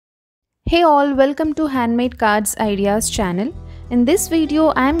Hey all, welcome to Handmade Cards Ideas Channel. In this video,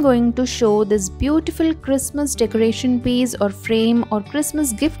 I am going to show this beautiful Christmas decoration piece or frame or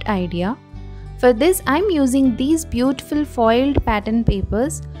Christmas gift idea. For this, I am using these beautiful foiled pattern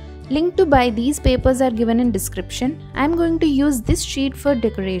papers. Link to buy these papers are given in description. I am going to use this sheet for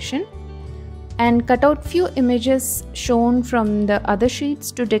decoration and cut out few images shown from the other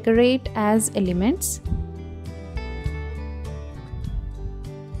sheets to decorate as elements.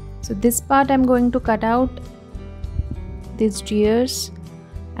 So this part I'm going to cut out these deers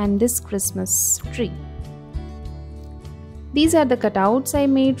and this Christmas tree. These are the cutouts I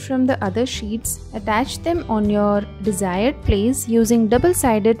made from the other sheets. Attach them on your desired place using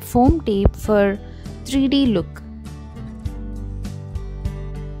double-sided foam tape for 3D look.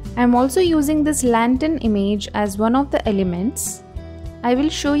 I'm also using this lantern image as one of the elements. I will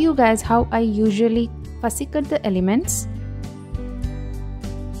show you guys how I usually fussy cut the elements.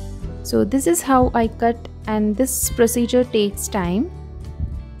 So this is how I cut, and this procedure takes time.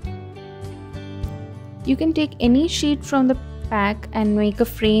 You can take any sheet from the pack and make a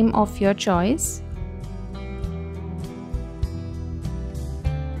frame of your choice.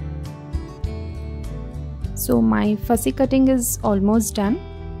 So my fussy cutting is almost done.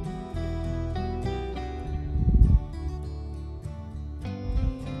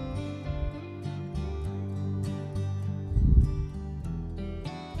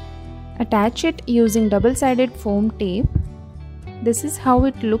 Attach it using double-sided foam tape. This is how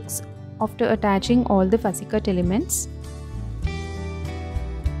it looks after attaching all the fussy cut elements.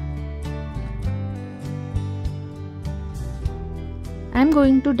 I'm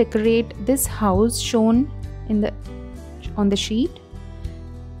going to decorate this house shown on the sheet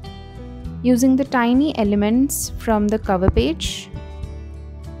using the tiny elements from the cover page.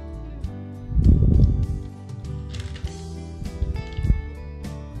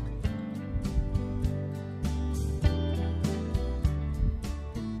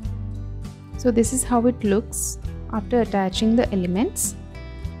 So this is how it looks after attaching the elements.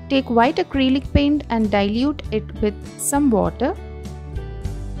 Take white acrylic paint and dilute it with some water.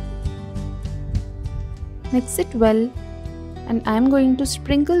 Mix it well, and I am going to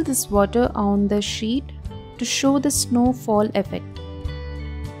sprinkle this water on the sheet to show the snowfall effect.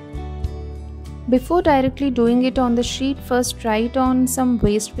 Before directly doing it on the sheet, first try it on some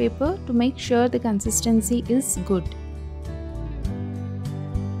waste paper to make sure the consistency is good.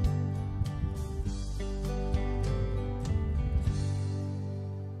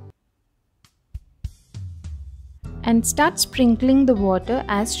 And start sprinkling the water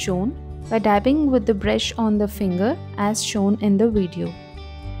as shown by dabbing with the brush on the finger as shown in the video.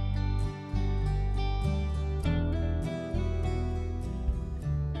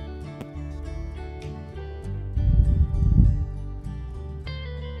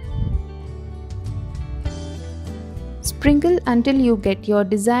 Sprinkle until you get your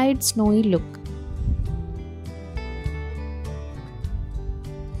desired snowy look.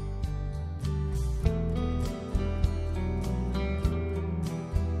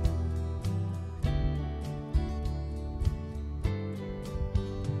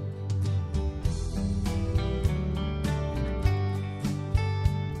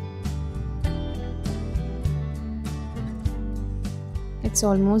 It's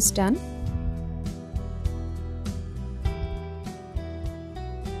almost done.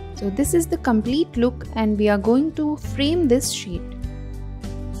 So this is the complete look, and we are going to frame this sheet.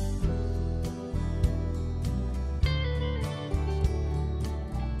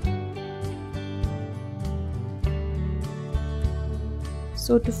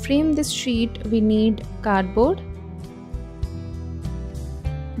 So to frame this sheet, we need cardboard.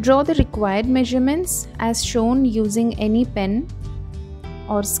 Draw the required measurements as shown using any pen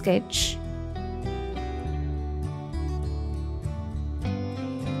or sketch.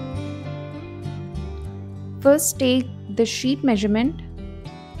 First take the sheet measurement,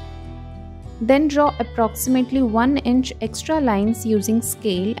 then draw approximately 1 inch extra lines using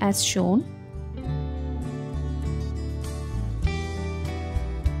scale as shown.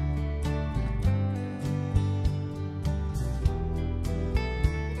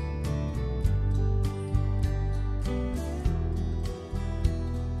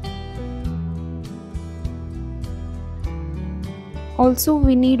 Also,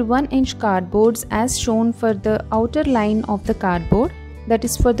 we need 1 inch cardboards as shown for the outer line of the cardboard, that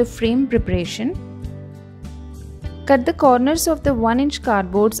is for the frame preparation. Cut the corners of the 1 inch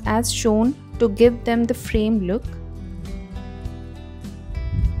cardboards as shown to give them the frame look.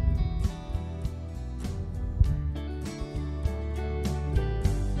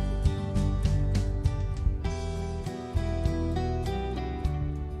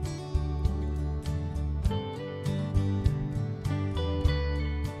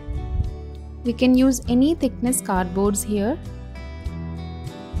 We can use any thickness cardboards here.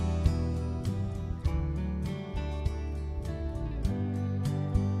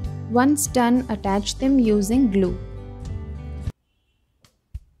 Once done, attach them using glue.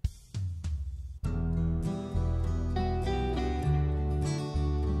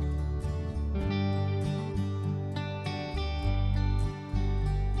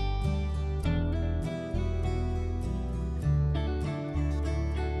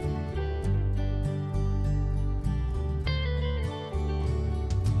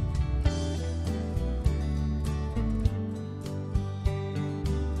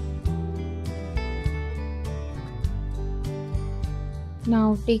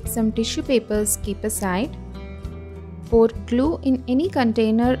 Now take some tissue papers, keep aside. Pour glue in any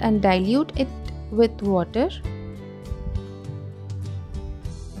container and dilute it with water.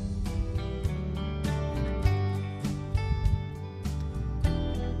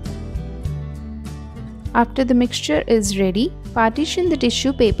 After the mixture is ready, partition the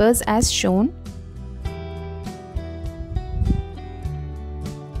tissue papers as shown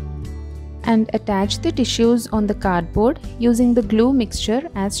and attach the tissues on the cardboard using the glue mixture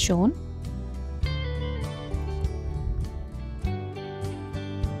as shown.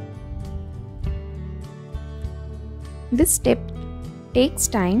 This step takes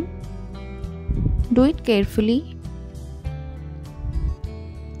time. Do it carefully.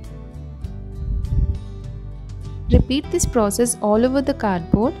 Repeat this process all over the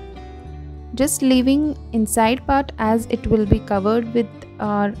cardboard, just leaving inside part as it will be covered with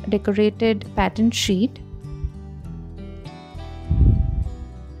our decorated pattern sheet.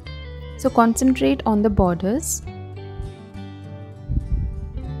 So concentrate on the borders.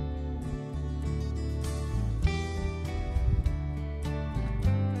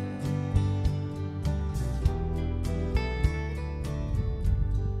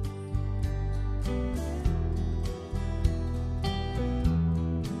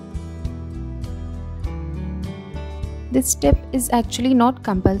 This step is actually not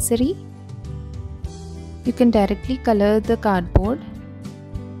compulsory. You can directly color the cardboard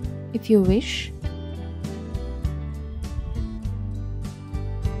if you wish.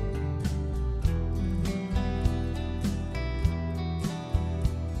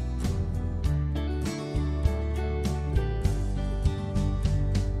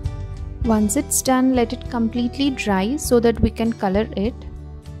 Once it's done, let it completely dry so that we can color it.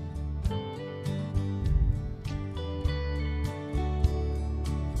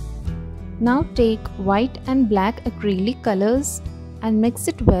 Now take white and black acrylic colors and mix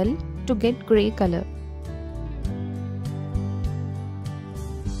it well to get grey color.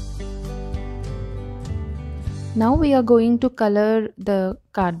 Now we are going to color the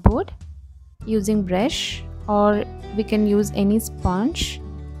cardboard using brush, or we can use any sponge.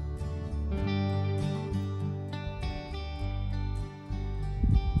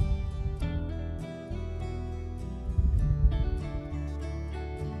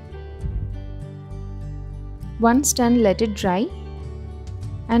 Once done, let it dry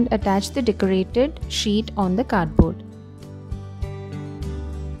and attach the decorated sheet on the cardboard.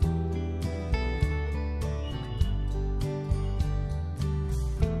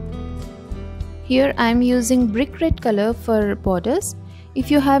 Here I am using brick red color for borders. If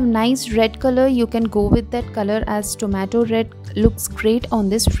you have nice red color, you can go with that color, as tomato red looks great on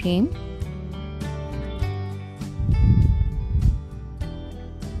this frame.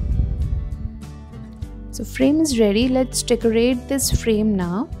 So frame is ready. Let's decorate this frame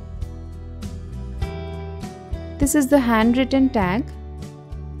now. This is the handwritten tag.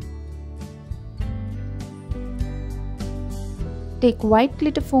 Take white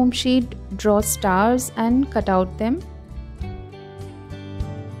glitter foam sheet, draw stars and cut out them.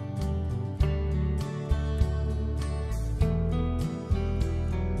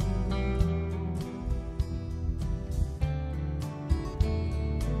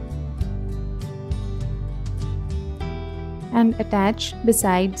 And attach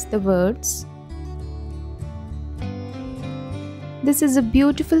besides the words. This is a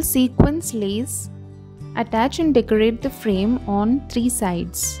beautiful sequence lace. Attach and decorate the frame on 3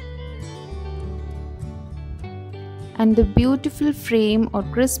 sides. And the beautiful frame or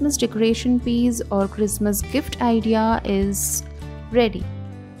Christmas decoration piece or Christmas gift idea is ready.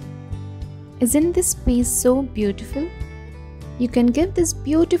 Isn't this piece so beautiful? You can give this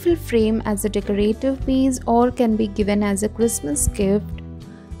beautiful frame as a decorative piece or can be given as a Christmas gift.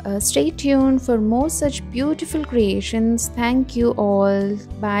 Stay tuned for more such beautiful creations. Thank you all.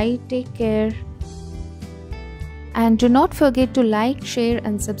 Bye. Take care. And do not forget to like, share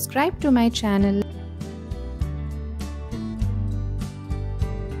and subscribe to my channel.